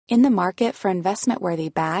In the market for investment-worthy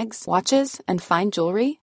bags, watches, and fine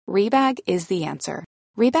jewelry, Rebag is the answer.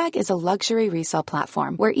 Rebag is a luxury resale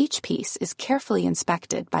platform where each piece is carefully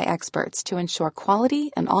inspected by experts to ensure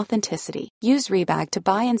quality and authenticity. Use Rebag to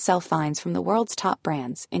buy and sell finds from the world's top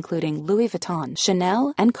brands, including Louis Vuitton,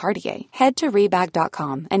 Chanel, and Cartier. Head to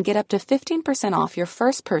Rebag.com and get up to 15% off your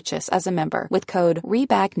first purchase as a member with code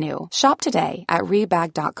REBAGNEW. Shop today at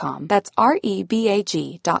Rebag.com. That's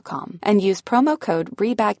REBAG.com. And use promo code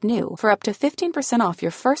REBAGNEW for up to 15% off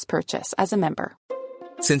your first purchase as a member.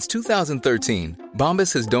 Since 2013,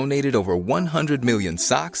 Bombas has donated over 100 million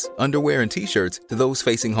socks, underwear, and T-shirts to those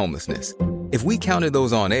facing homelessness. If we counted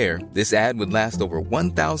those on air, this ad would last over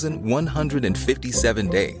 1,157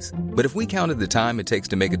 days. But if we counted the time it takes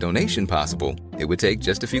to make a donation possible, it would take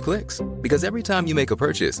just a few clicks. Because every time you make a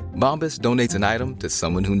purchase, Bombas donates an item to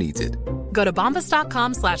someone who needs it. Go to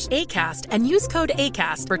bombas.com/ACAST and use code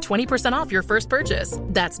ACAST for 20% off your first purchase.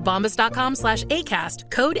 That's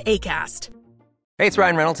bombas.com/ACAST, code ACAST. Hey, it's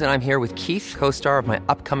Ryan Reynolds, and I'm here with Keith, co-star of my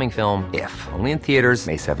upcoming film, If, only in theaters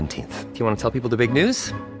May 17th. Do you want to tell people the big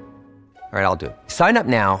news? All right, I'll do it. Sign up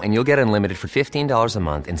now and you'll get unlimited for $15 a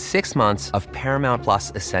month and 6 months of Paramount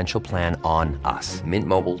Plus Essential Plan on us.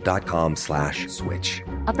 MintMobile.com/switch.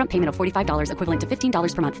 Upfront payment of $45 equivalent to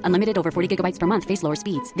 $15 per month. Unlimited over 40 gigabytes per month. Face lower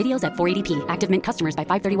speeds. Videos at 480p. Active Mint customers by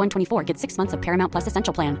 531.24 get 6 months of Paramount Plus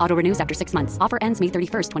Essential Plan. Auto renews after 6 months. Offer ends May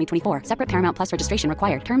 31st, 2024. Separate Paramount Plus registration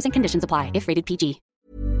required. Terms and conditions apply if rated PG.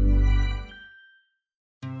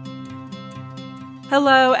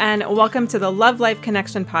 Hello, and welcome to the Love Life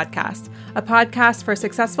Connection podcast, a podcast for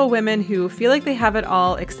successful women who feel like they have it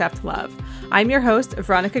all except love. I'm your host,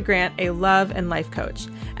 Veronica Grant, a love and life coach.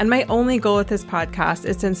 And my only goal with this podcast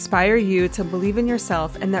is to inspire you to believe in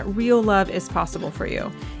yourself and that real love is possible for you,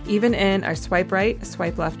 even in our swipe right,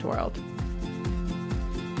 swipe left world.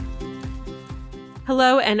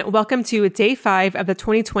 Hello, and welcome to day 5 of the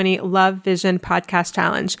 2020 Love Vision Podcast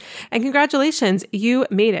Challenge. And congratulations, you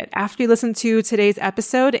made it. After you listen to today's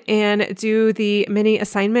episode and do the mini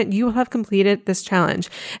assignment, you will have completed this challenge.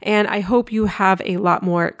 And I hope you have a lot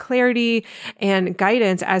more clarity and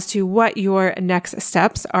guidance as to what your next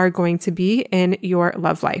steps are going to be in your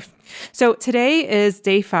love life. So today is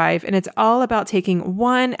day 5, and it's all about taking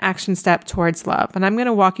one action step towards love. And I'm going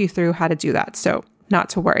to walk you through how to do that. So not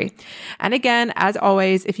to worry. And again, as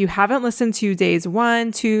always, if you haven't listened to days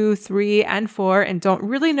 1, 2, 3, and 4 and don't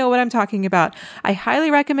really know what I'm talking about, I highly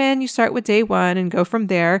recommend you start with day 1 and go from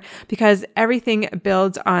there, because everything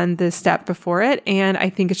builds on the step before it. And I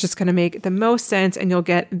think it's just going to make the most sense and you'll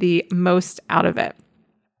get the most out of it.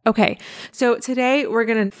 Okay, so today we're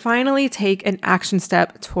going to finally take an action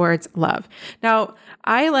step towards love. Now,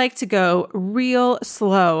 I like to go real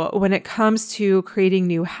slow when it comes to creating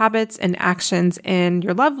new habits and actions in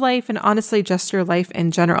your love life and honestly just your life in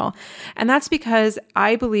general. And that's because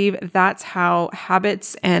I believe that's how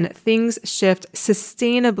habits and things shift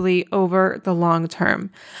sustainably over the long term.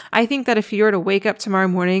 I think that if you were to wake up tomorrow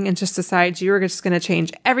morning and just decide you were just going to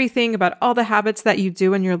change everything about all the habits that you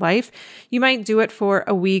do in your life, you might do it for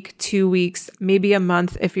a week, 2 weeks, maybe a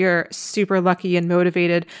month if you're super lucky and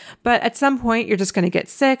motivated. But at some point, you're just going to get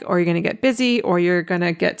sick, or you're going to get busy, or you're going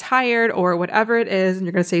to get tired, or whatever it is, and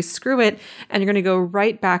you're going to say, screw it, and you're going to go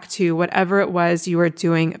right back to whatever it was you were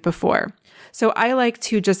doing before. So I like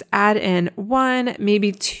to just add in 1,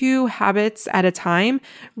 maybe 2 habits at a time,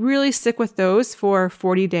 really stick with those for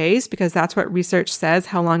 40 days, because that's what research says,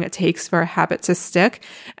 how long it takes for a habit to stick.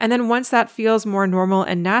 And then once that feels more normal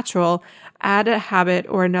and natural, add a habit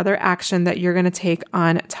or another action that you're going to take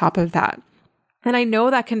on top of that. And I know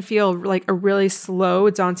that can feel like a really slow,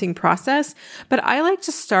 daunting process, but I like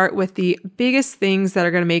to start with the biggest things that are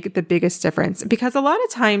going to make the biggest difference. Because a lot of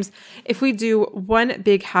times, if we do one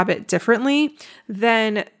big habit differently,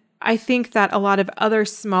 then I think that a lot of other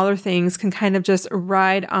smaller things can kind of just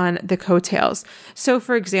ride on the coattails. So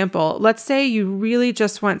for example, let's say you really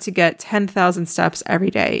just want to get 10,000 steps every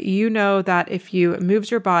day. You know that if you moved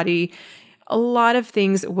your body, a lot of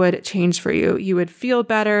things would change for you. You would feel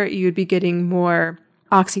better. You would be getting more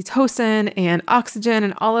oxytocin and oxygen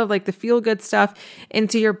and all of like the feel good stuff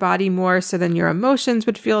into your body more. So then your emotions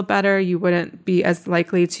would feel better. You wouldn't be as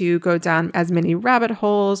likely to go down as many rabbit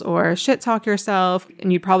holes or shit talk yourself.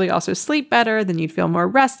 And you'd probably also sleep better. Then you'd feel more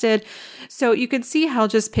rested. So you can see how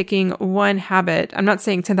just picking one habit, I'm not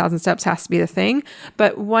saying 10,000 steps has to be the thing,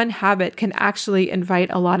 but one habit can actually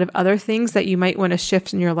invite a lot of other things that you might want to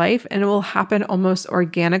shift in your life. And it will happen almost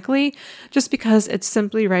organically just because it's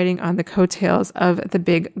simply riding on the coattails of the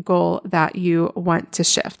big goal that you want to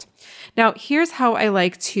shift. Now, here's how I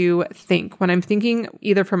like to think when I'm thinking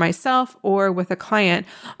either for myself or with a client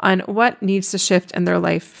on what needs to shift in their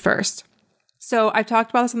life first. So I've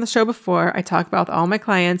talked about this on the show before. I talk about all my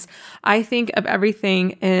clients. I think of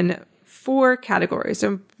everything in 4 categories.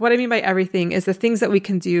 And what I mean by everything is the things that we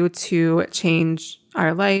can do to change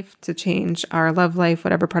our life, to change our love life,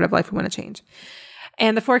 whatever part of life we want to change.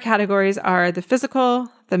 And the 4 categories are the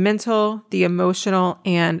physical, the mental, the emotional,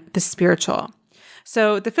 and the spiritual.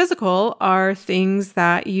 So the physical are things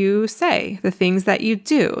that you say, the things that you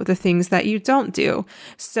do, the things that you don't do.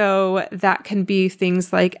 So that can be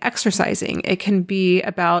things like exercising. It can be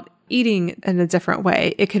about eating in a different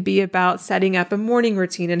way. It could be about setting up a morning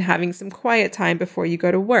routine and having some quiet time before you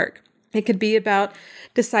go to work. It could be about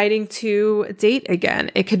deciding to date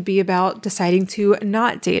again. It could be about deciding to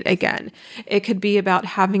not date again. It could be about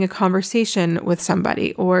having a conversation with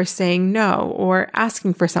somebody or saying no or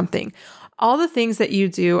asking for something. All the things that you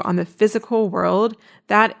do on the physical world,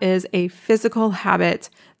 that is a physical habit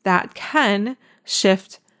that can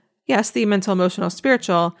shift, yes, the mental, emotional,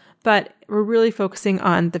 spiritual, but we're really focusing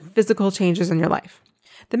on the physical changes in your life.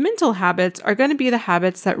 The mental habits are going to be the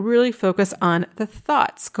habits that really focus on the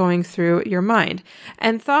thoughts going through your mind.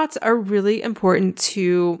 And thoughts are really important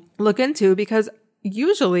to look into because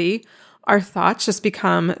usually our thoughts just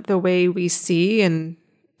become the way we see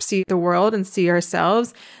the world and see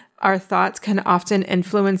ourselves. Our thoughts can often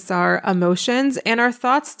influence our emotions, and our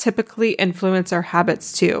thoughts typically influence our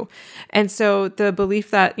habits too. And so the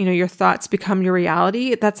belief that, your thoughts become your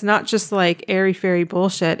reality, that's not just like airy-fairy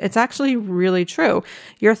bullshit. It's actually really true.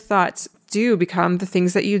 Your thoughts do become the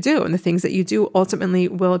things that you do, and the things that you do ultimately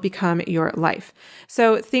will become your life.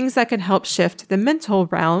 So things that can help shift the mental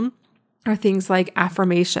realm are things like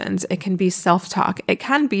affirmations. It can be self-talk. It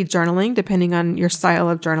can be journaling, depending on your style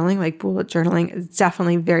of journaling. Like bullet journaling is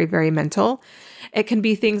definitely very, very mental. It can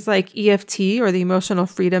be things like EFT or the emotional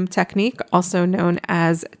freedom technique, also known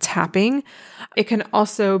as tapping. It can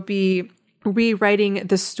also be rewriting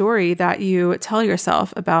the story that you tell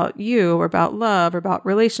yourself about you or about love or about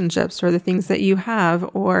relationships or the things that you have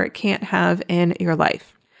or can't have in your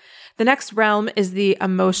life. The next realm is the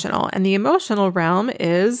emotional, and the emotional realm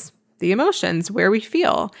is the emotions, where we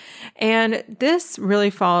feel. And this really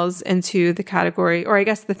falls into the category, or I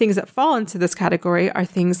guess the things that fall into this category are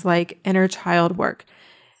things like inner child work,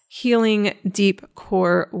 healing deep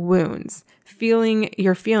core wounds, feeling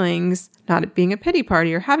your feelings, not being a pity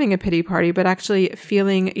party or having a pity party, but actually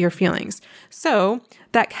feeling your feelings. So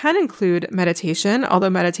that can include meditation, although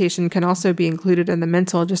meditation can also be included in the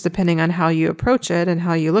mental, just depending on how you approach it and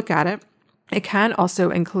how you look at it. It can also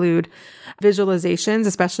include visualizations,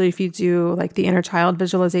 especially if you do like the inner child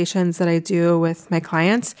visualizations that I do with my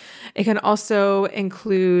clients. It can also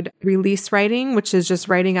include release writing, which is just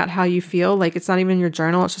writing out how you feel. Like it's not even your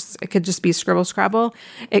journal. It could just be scribble scrabble.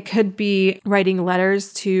 It could be writing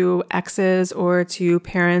letters to exes or to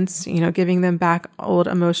parents, giving them back old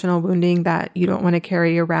emotional wounding that you don't want to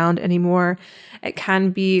carry around anymore. It can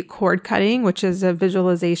be cord cutting, which is a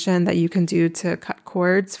visualization that you can do to cut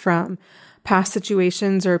cords from past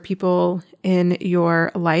situations or people in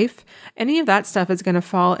your life. Any of that stuff is going to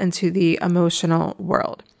fall into the emotional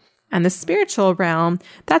world. And the spiritual realm,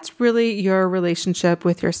 that's really your relationship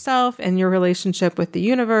with yourself and your relationship with the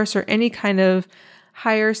universe or any kind of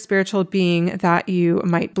higher spiritual being that you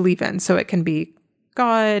might believe in. So it can be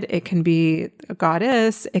God, it can be a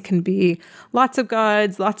goddess, it can be lots of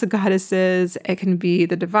gods, lots of goddesses, it can be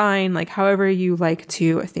the divine, like however you like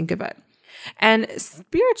to think of it. And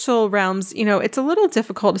spiritual realms, it's a little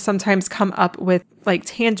difficult to sometimes come up with like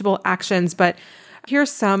tangible actions, but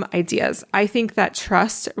here's some ideas. I think that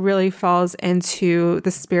trust really falls into the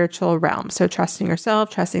spiritual realm. So trusting yourself,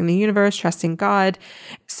 trusting the universe, trusting God.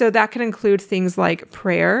 So that can include things like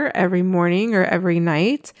prayer every morning or every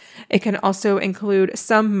night. It can also include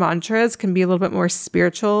some mantras, can be a little bit more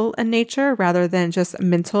spiritual in nature rather than just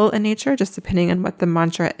mental in nature, just depending on what the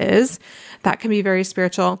mantra is. That can be very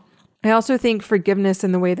spiritual. I also think forgiveness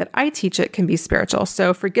in the way that I teach it can be spiritual.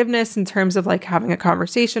 So forgiveness in terms of like having a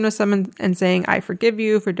conversation with someone and saying, I forgive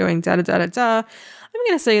you for doing da-da-da-da-da. I'm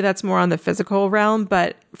going to say that's more on the physical realm,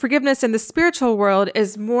 but forgiveness in the spiritual world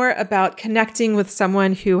is more about connecting with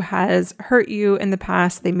someone who has hurt you in the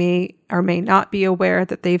past. They may or may not be aware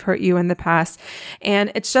that they've hurt you in the past. And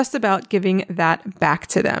it's just about giving that back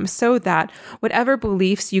to them so that whatever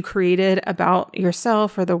beliefs you created about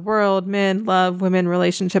yourself or the world, men, love, women,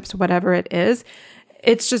 relationships, whatever it is,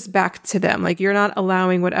 it's just back to them. Like you're not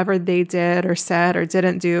allowing whatever they did or said or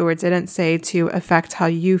didn't do or didn't say to affect how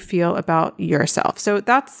you feel about yourself. So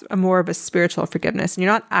that's more of a spiritual forgiveness. And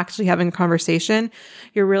you're not actually having a conversation.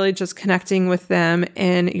 You're really just connecting with them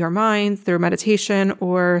in your mind through meditation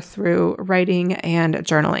or through writing and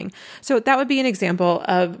journaling. So that would be an example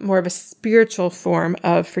of more of a spiritual form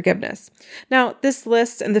of forgiveness. Now, this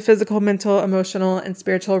list and the physical, mental, emotional, and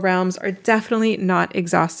spiritual realms are definitely not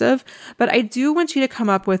exhaustive, but I do want you to come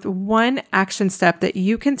up with one action step that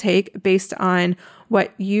you can take based on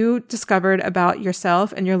what you discovered about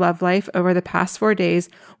yourself and your love life over the past 4 days.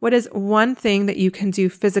 What is one thing that you can do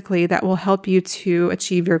physically that will help you to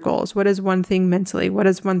achieve your goals? What is one thing mentally? What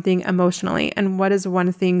is one thing emotionally? And what is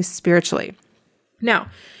one thing spiritually? Now,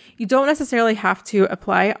 you don't necessarily have to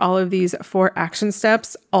apply all of these 4 action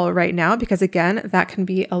steps all right now, because again, that can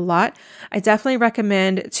be a lot. I definitely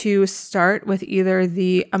recommend to start with either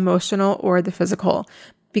the emotional or the physical,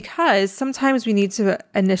 because sometimes we need to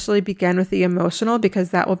initially begin with the emotional,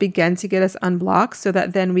 because that will begin to get us unblocked so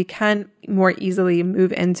that then we can more easily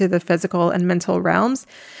move into the physical and mental realms.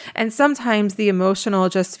 And sometimes the emotional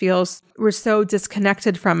just feels we're so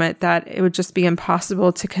disconnected from it that it would just be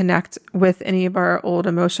impossible to connect with any of our old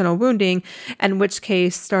emotional wounding, in which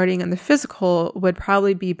case starting in the physical would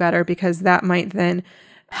probably be better, because that might then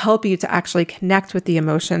help you to actually connect with the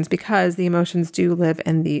emotions, because the emotions do live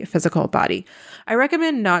in the physical body. I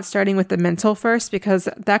recommend not starting with the mental first, because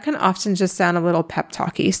that can often just sound a little pep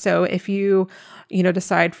talky. So if you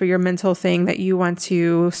decide for your mental thing that you want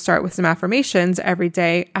to start with some affirmations every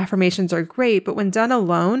day, affirmations are great, but when done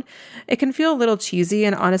alone, it can feel a little cheesy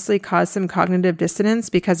and honestly cause some cognitive dissonance,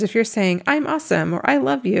 because if you're saying, I'm awesome, or I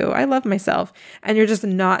love you, I love myself, and you're just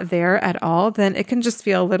not there at all, then it can just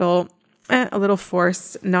feel a little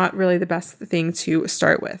forced, not really the best thing to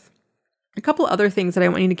start with. A couple other things that I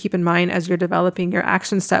want you to keep in mind as you're developing your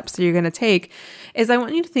action steps that you're going to take is I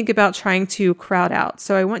want you to think about trying to crowd out.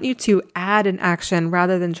 So I want you to add an action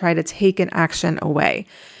rather than try to take an action away.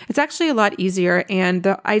 It's actually a lot easier, and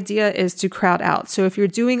the idea is to crowd out. So if you're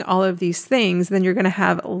doing all of these things, then you're going to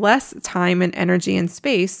have less time and energy and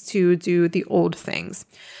space to do the old things.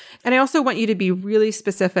 And I also want you to be really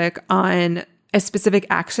specific on a specific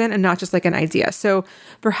action and not just like an idea. So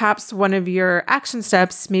perhaps one of your action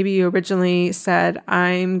steps, maybe you originally said,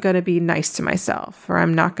 I'm going to be nice to myself, or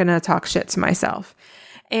I'm not going to talk shit to myself.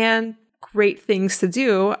 And great things to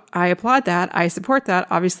do. I applaud that. I support that.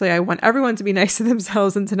 Obviously, I want everyone to be nice to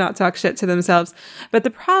themselves and to not talk shit to themselves. But the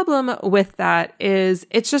problem with that is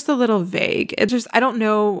it's just a little vague. I don't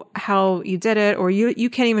know how you did it, or you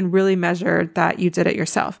can't even really measure that you did it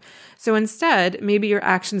yourself. So instead, maybe your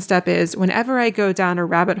action step is, whenever I go down a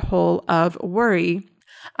rabbit hole of worry,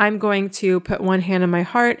 I'm going to put one hand on my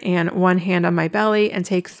heart and one hand on my belly and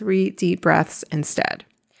take 3 deep breaths instead,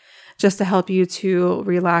 just to help you to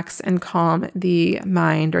relax and calm the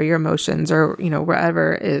mind or your emotions, or,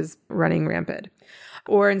 wherever is running rampant.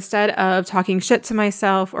 Or instead of talking shit to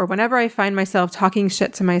myself, or whenever I find myself talking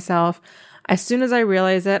shit to myself, as soon as I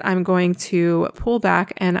realize it, I'm going to pull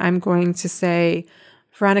back and I'm going to say,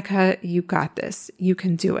 Veronica, you got this. You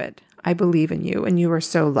can do it. I believe in you and you are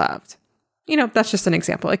so loved. That's just an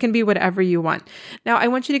example. It can be whatever you want. Now, I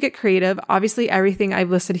want you to get creative. Obviously, everything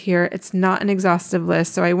I've listed here, it's not an exhaustive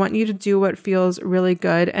list. So I want you to do what feels really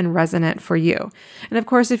good and resonant for you. And of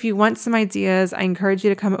course, if you want some ideas, I encourage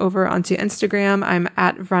you to come over onto Instagram. I'm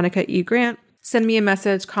at Veronica E. Grant. Send me a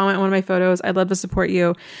message, comment on one of my photos. I'd love to support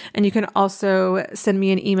you. And you can also send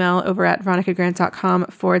me an email over at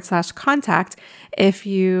veronicagrant.com/contact if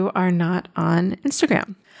you are not on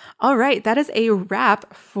Instagram. All right, that is a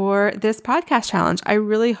wrap for this podcast challenge. I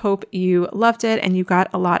really hope you loved it and you got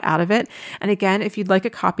a lot out of it. And again, if you'd like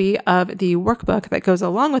a copy of the workbook that goes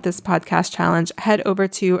along with this podcast challenge, head over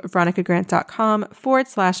to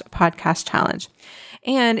veronicagrant.com/podcast challenge.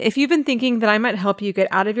 And if you've been thinking that I might help you get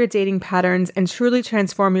out of your dating patterns and truly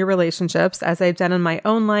transform your relationships, as I've done in my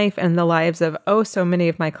own life and the lives of so many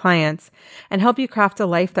of my clients, and help you craft a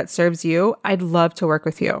life that serves you, I'd love to work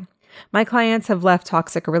with you. My clients have left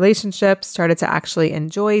toxic relationships, started to actually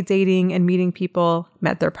enjoy dating and meeting people,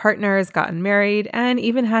 met their partners, gotten married, and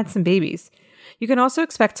even had some babies. You can also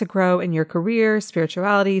expect to grow in your career,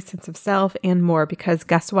 spirituality, sense of self, and more, because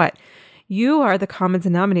guess what? You are the common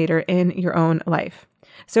denominator in your own life.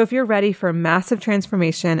 So if you're ready for massive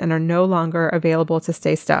transformation and are no longer available to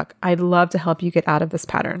stay stuck, I'd love to help you get out of this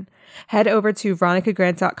pattern. Head over to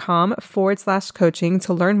veronicagrant.com/coaching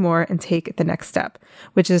to learn more and take the next step,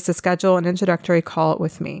 which is to schedule an introductory call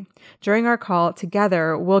with me. During our call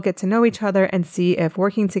together, we'll get to know each other and see if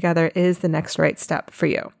working together is the next right step for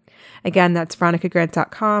you. Again, that's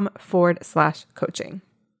veronicagrant.com/coaching.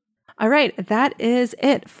 All right, that is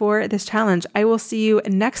it for this challenge. I will see you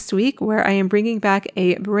next week where I am bringing back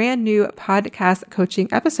a brand new podcast coaching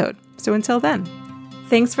episode. So until then,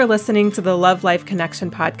 thanks for listening to the Love Life Connection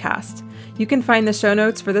podcast. You can find the show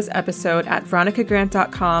notes for this episode at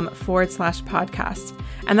veronicagrant.com/podcast.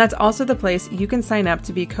 And that's also the place you can sign up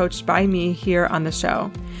to be coached by me here on the show.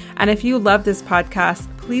 And if you love this podcast,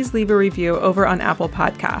 please leave a review over on Apple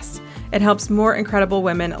Podcasts. It helps more incredible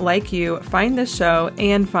women like you find this show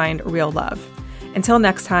and find real love. Until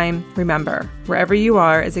next time, remember, wherever you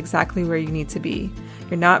are is exactly where you need to be.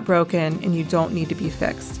 You're not broken and you don't need to be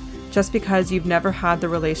fixed. Just because you've never had the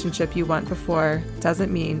relationship you want before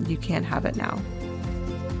doesn't mean you can't have it now.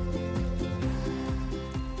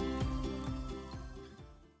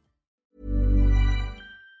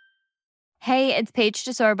 Hey, it's Paige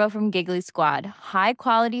DeSorbo from Giggly Squad. High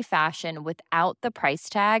quality fashion without the price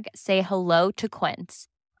tag. Say hello to Quince.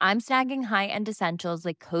 I'm snagging high-end essentials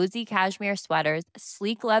like cozy cashmere sweaters,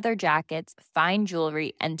 sleek leather jackets, fine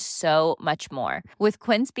jewelry, and so much more. With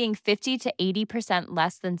Quince being 50 to 80%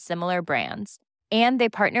 less than similar brands. And they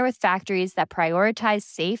partner with factories that prioritize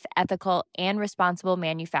safe, ethical, and responsible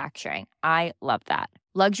manufacturing. I love that.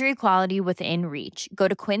 Luxury quality within reach. Go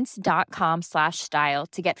to quince.com/style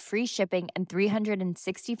to get free shipping and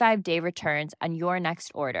 365-day returns on your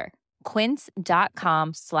next order.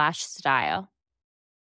 Quince.com/style.